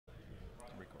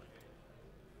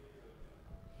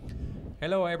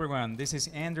Hello everyone, this is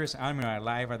Andres Almirar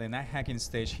live at the Night Hacking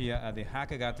stage here at the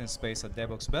Hackathon space at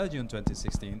Devox Belgium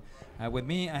 2016. With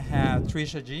me I have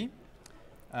Trisha G,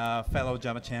 fellow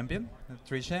Java champion.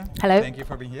 Trisha, hello. Thank you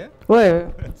for being here.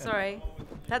 Whoa, sorry,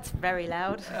 that's very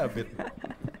loud. A bit.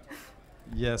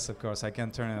 Yes, of course, I can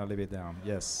turn it a little bit down,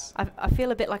 yes. I feel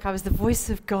a bit like I was the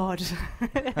voice of God.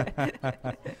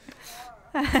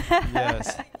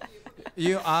 Yes,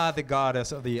 you are the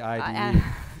goddess of the IDE.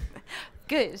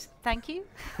 Good, thank you.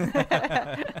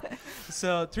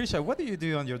 So, Trisha, what do you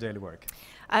do on your daily work?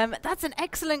 That's an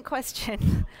excellent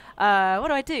question.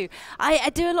 What do? I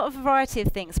do a lot of variety of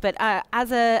things, but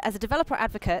as a developer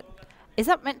advocate, is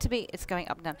that meant to be? It's going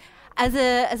up and down. As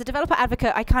a developer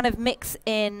advocate, I kind of mix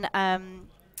in.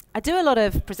 I do a lot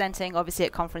of presenting, obviously,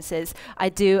 at conferences. I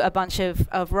do a bunch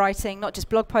of writing, not just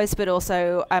blog posts, but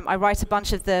also I write a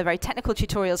bunch of the very technical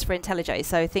tutorials for IntelliJ.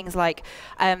 So things like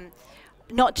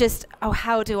not just, oh,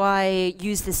 how do I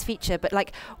use this feature, but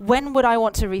like, when would I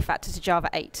want to refactor to Java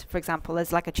 8, for example?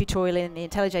 There's like a tutorial in the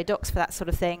IntelliJ docs for that sort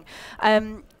of thing.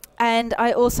 And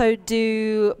I also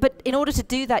do, but in order to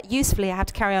do that usefully, I have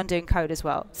to carry on doing code as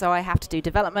well. So I have to do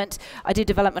development. I do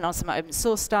development on some open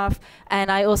source stuff.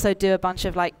 And I also do a bunch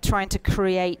of like trying to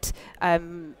create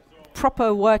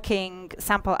proper working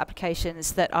sample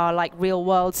applications that are like real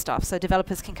world stuff. So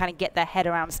developers can kind of get their head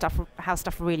around stuff, how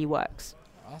stuff really works.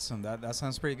 Awesome, that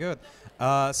sounds pretty good.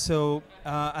 So,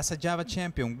 as a Java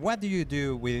champion, what do you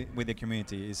do with the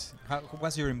community?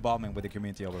 What's your involvement with the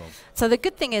community overall? So the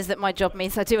good thing is that my job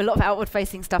means I do a lot of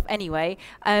outward-facing stuff anyway.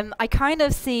 I kind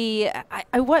of see,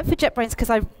 I work for JetBrains because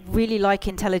I really like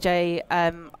IntelliJ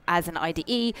as an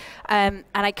IDE, and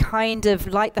I kind of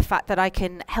like the fact that I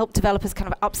can help developers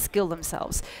kind of upskill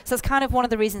themselves. So that's kind of one of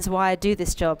the reasons why I do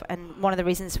this job, and one of the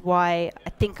reasons why I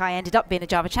think I ended up being a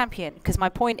Java champion, because my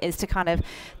point is to kind of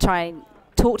try and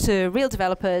talk to real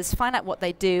developers, find out what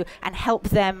they do, and help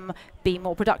them be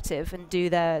more productive and do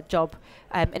their job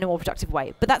in a more productive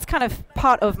way. But that's kind of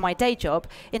part of my day job.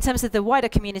 In terms of the wider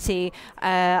community,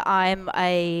 I'm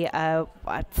a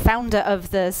founder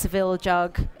of the Seville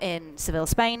Jug in Seville,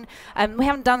 Spain. We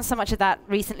haven't done so much of that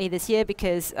recently this year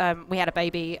because we had a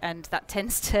baby, and that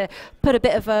tends to put a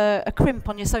bit of a crimp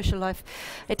on your social life,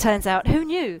 it turns out. Who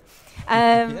knew?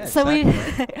 Yeah, so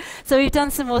exactly. so we've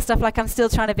done some more stuff, like I'm still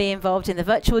trying to be involved in the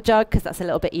virtual jug because that's a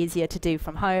little bit easier to do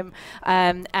from home,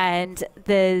 and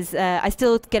there's I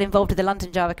still get involved with the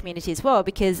London Java community as well,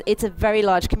 because it's a very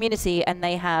large community, and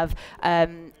they have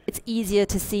it's easier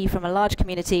to see from a large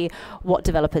community what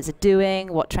developers are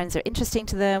doing, what trends are interesting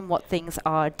to them, what things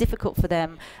are difficult for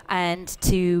them, and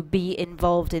to be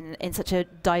involved in such a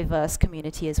diverse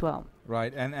community as well.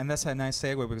 Right, and that's a nice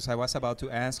segue, because I was about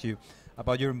to ask you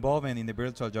about your involvement in the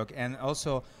virtual jug, and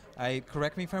also,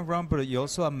 correct me if I'm wrong, but you're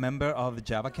also a member of the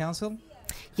Java Council?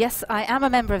 Yes, I am a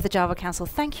member of the Java Council.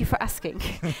 Thank you for asking.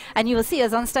 And you will see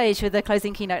us on stage with the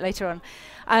closing keynote later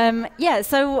on. Yeah,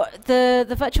 so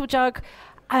the virtual jug,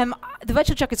 the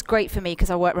virtual jug is great for me because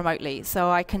I work remotely,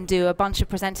 so I can do a bunch of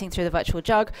presenting through the virtual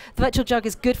jug. The virtual jug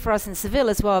is good for us in Seville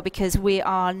as well, because we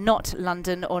are not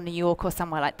London or New York or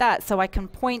somewhere like that, so I can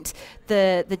point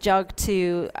the jug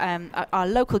to our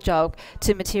local jug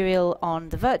to material on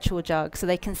the virtual jug, so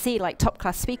they can see like top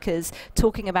class speakers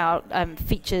talking about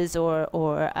features or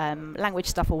language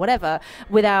stuff or whatever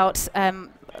without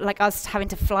like us having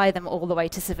to fly them all the way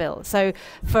to Seville. So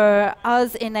for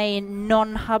us in a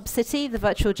non-hub city, the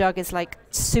virtual jug is like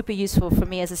super useful for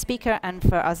me as a speaker and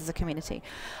for us as a community.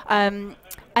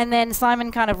 And then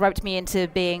Simon kind of roped me into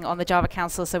being on the Java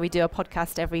Council, so we do a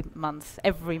podcast every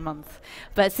month.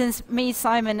 But since me,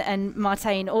 Simon, and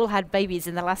Martijn all had babies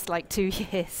in the last like 2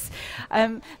 years,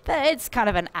 it's kind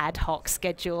of an ad hoc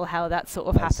schedule how that sort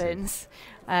of happens.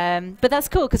 But that's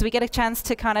cool because we get a chance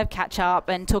to kind of catch up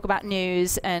and talk about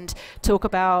news and talk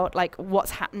about like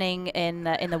what's happening in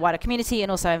the wider community,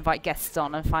 and also invite guests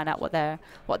on and find out what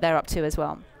they're up to as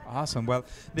well. Awesome. Well,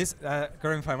 this, correct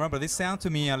me if I'm wrong, but this sounds to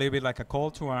me a little bit like a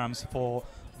call to arms for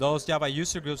those Java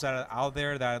user groups that are out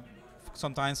there that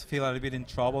sometimes feel a little bit in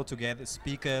trouble to get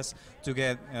speakers, to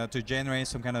get to generate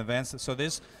some kind of events. So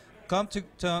this, come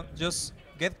to just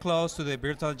get close to the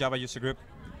virtual Java user group.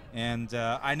 And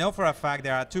I know for a fact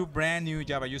there are 2 brand new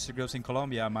Java user groups in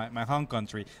Colombia, my home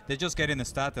country. They're just getting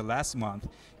started last month.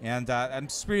 And I'm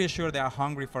pretty sure they are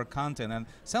hungry for content. And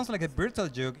sounds like a virtual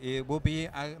jug, it will be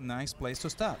a nice place to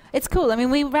start. It's cool. I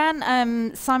mean, we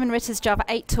ran Simon Ritter's Java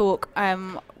 8 talk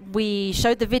we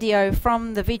showed the video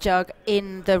from the VJug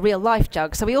in the real life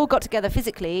jug. So we all got together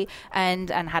physically and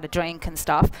had a drink and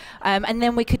stuff. And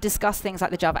then we could discuss things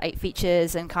like the Java 8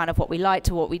 features and kind of what we liked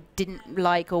or what we didn't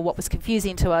like or what was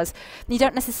confusing to us. And you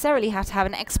don't necessarily have to have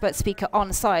an expert speaker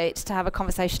on site to have a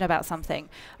conversation about something.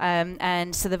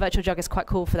 And so the virtual jug is quite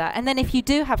cool for that. And then if you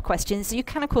do have questions, you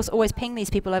can, of course, always ping these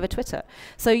people over Twitter.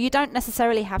 So you don't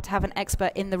necessarily have to have an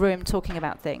expert in the room talking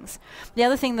about things. The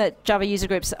other thing that Java user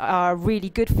groups are really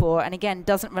good for, and again,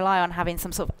 doesn't rely on having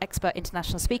some sort of expert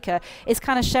international speaker, is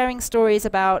kind of sharing stories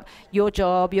about your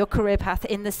job, your career path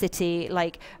in the city,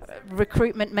 like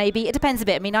recruitment maybe. It depends a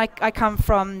bit. I mean, I come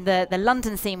from the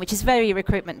London scene, which is very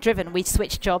recruitment driven. We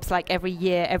switch jobs like every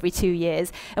year, every 2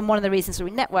 years. And one of the reasons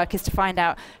we network is to find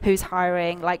out who's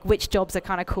hiring, like which jobs are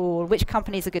kind of cool, which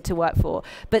companies are good to work for.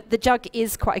 But the Jug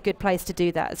is quite a good place to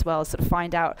do that as well, sort of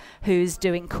find out who's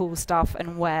doing cool stuff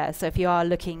and where. So if you are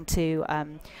looking to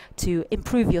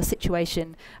improve your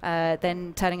situation,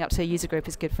 then turning up to a user group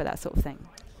is good for that sort of thing.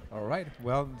 All right.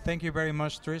 Well, thank you very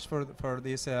much, Trish, for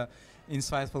these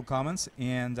insightful comments.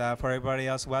 And for everybody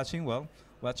else watching, well,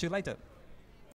 watch you later.